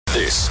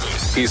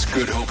This is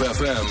Good Hope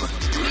FM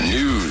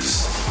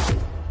News.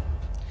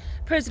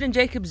 President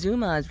Jacob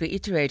Zuma has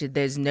reiterated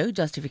there is no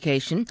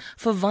justification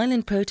for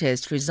violent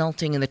protests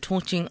resulting in the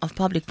torching of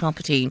public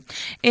property.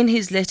 In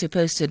his letter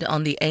posted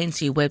on the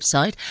ANC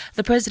website,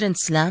 the president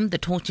slammed the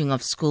torching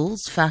of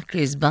schools,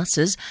 factories,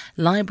 buses,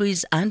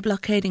 libraries and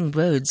blockading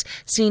roads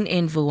seen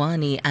in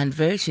Vuwani and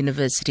various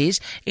universities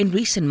in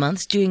recent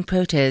months during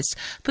protests.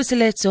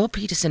 Puseletso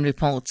Peterson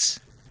reports.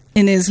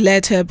 In his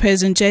letter,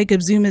 President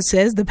Jacob Zuma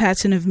says the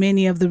pattern of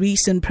many of the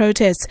recent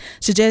protests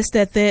suggests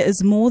that there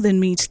is more than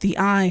meets the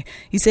eye.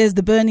 He says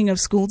the burning of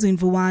schools in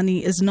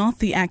Vuwani is not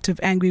the act of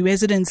angry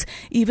residents,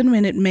 even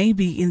when it may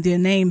be in their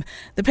name.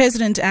 The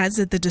president adds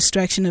that the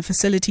destruction of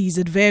facilities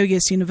at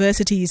various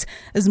universities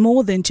is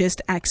more than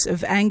just acts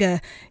of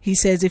anger. He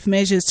says if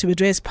measures to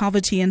address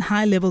poverty and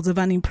high levels of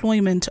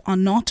unemployment are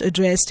not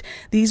addressed,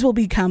 these will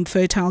become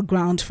fertile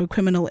ground for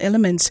criminal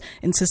elements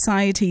in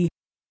society.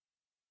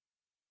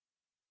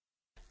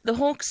 The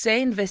Hawks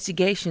say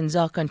investigations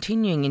are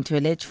continuing into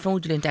alleged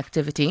fraudulent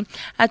activity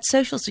at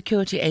Social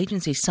Security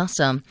Agency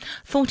SASSA.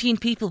 14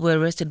 people were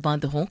arrested by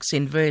the Hawks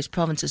in various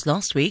provinces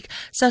last week,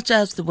 such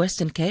as the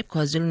Western Cape,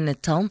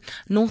 KwaZulu-Natal,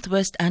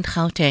 Northwest and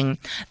Gauteng.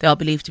 They are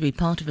believed to be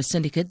part of a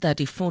syndicate that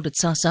defrauded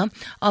SASSA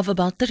of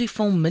about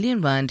 34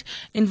 million rand,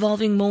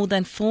 involving more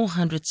than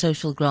 400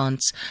 social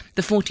grants.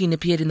 The 14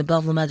 appeared in the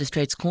Bellville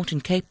Magistrates Court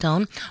in Cape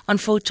Town on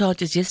 4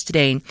 charges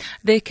yesterday.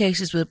 Their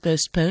cases were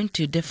postponed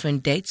to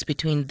different dates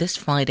between this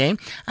Friday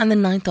and the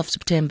 9th of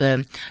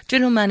September.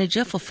 General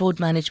Manager for Fraud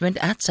Management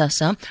at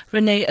SASSA,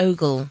 Renee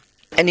Ogle.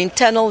 An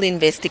internal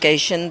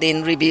investigation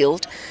then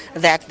revealed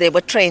that there were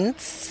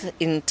trends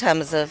in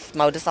terms of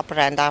modus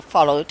operandi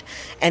followed,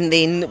 and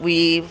then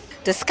we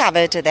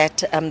discovered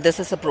that this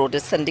is a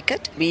broader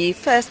syndicate. We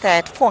first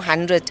had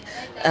 400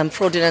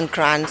 fraudulent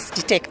grants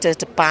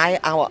detected by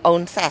our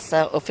own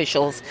SASSA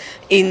officials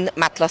in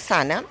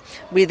Matlosana.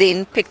 We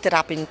then picked it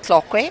up in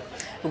Tlokwe.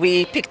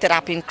 We picked it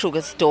up in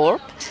Krugersdorp.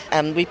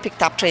 We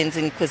picked up trends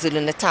in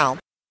KwaZulu-Natal.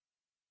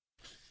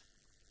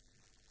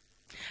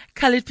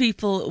 Coloured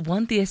people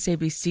want the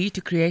SABC to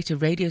create a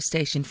radio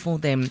station for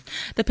them.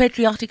 The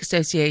Patriotic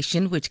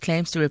Association, which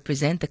claims to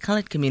represent the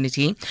coloured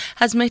community,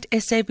 has met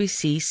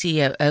SABC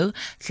COO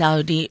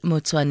Claudie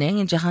Motswaneng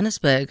in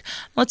Johannesburg.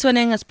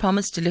 Motswaneng has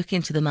promised to look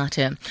into the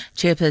matter.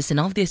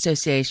 Chairperson of the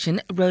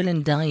association,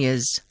 Roland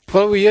Dyers.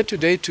 Well, we're here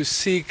today to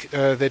seek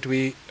that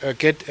we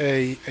get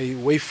a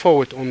way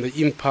forward on the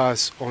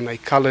impasse on a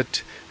coloured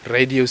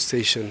radio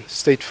station,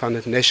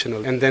 state-funded,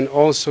 national, and then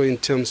also in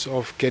terms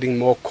of getting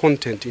more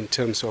content in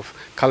terms of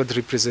coloured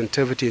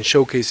representativity and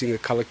showcasing a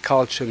coloured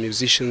culture,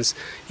 musicians,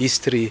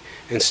 history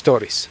and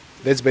stories.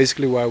 That's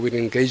basically why we're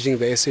engaging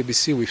the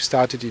SABC. We've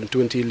started in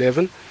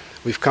 2011.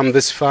 We've come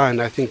this far, and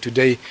I think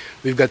today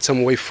we've got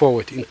some way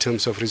forward in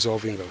terms of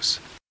resolving those.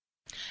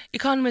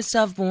 Economists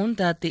have warned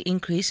that the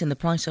increase in the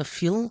price of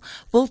fuel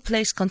will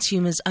place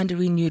consumers under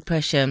renewed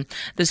pressure.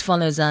 This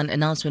follows an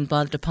announcement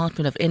by the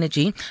Department of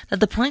Energy that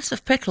the price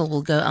of petrol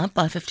will go up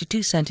by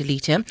 52 cents a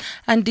litre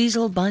and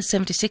diesel by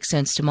 76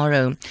 cents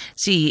tomorrow.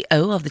 CEO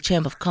of the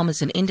Chamber of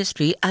Commerce and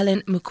Industry,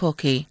 Alan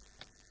Mukoki.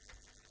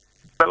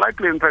 The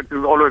likely impact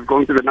is always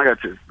going to be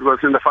negative, because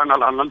in the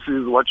final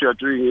analysis, what you are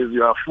doing is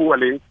you are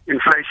fueling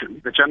inflation.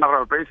 The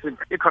general basic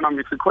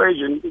economics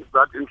equation is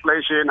that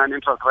inflation and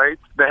interest rates,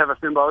 they have a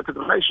symbiotic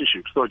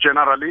relationship. So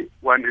generally,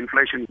 when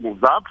inflation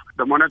moves up,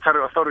 the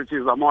monetary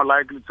authorities are more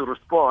likely to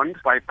respond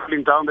by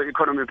cooling down the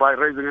economy by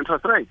raising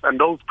interest rates. And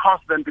those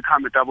costs then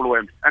become a double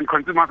whammy. And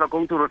consumers are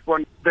going to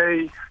respond.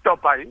 They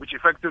stop buying, which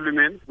effectively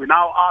means we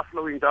now are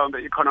slowing down the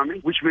economy,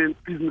 which means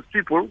business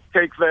people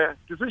take the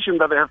decision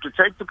that they have to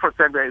take to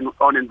protect their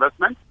own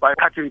investment by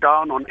cutting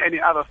down on any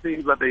other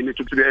things that they need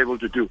to be able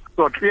to do.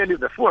 So clearly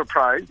the fuel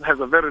price has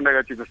a very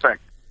negative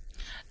effect.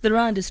 The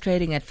rand is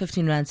trading at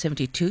 15 rand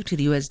 72 to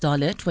the US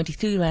dollar,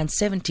 23 rand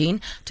 17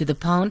 to the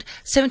pound,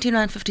 17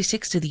 rand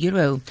 56 to the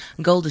euro.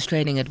 Gold is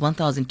trading at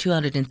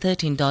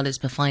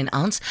 $1,213 per fine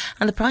ounce,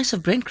 and the price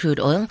of Brent crude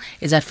oil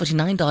is at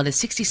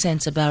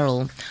 $49.60 a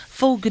barrel.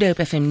 For Good Hope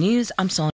FM News, I'm Son.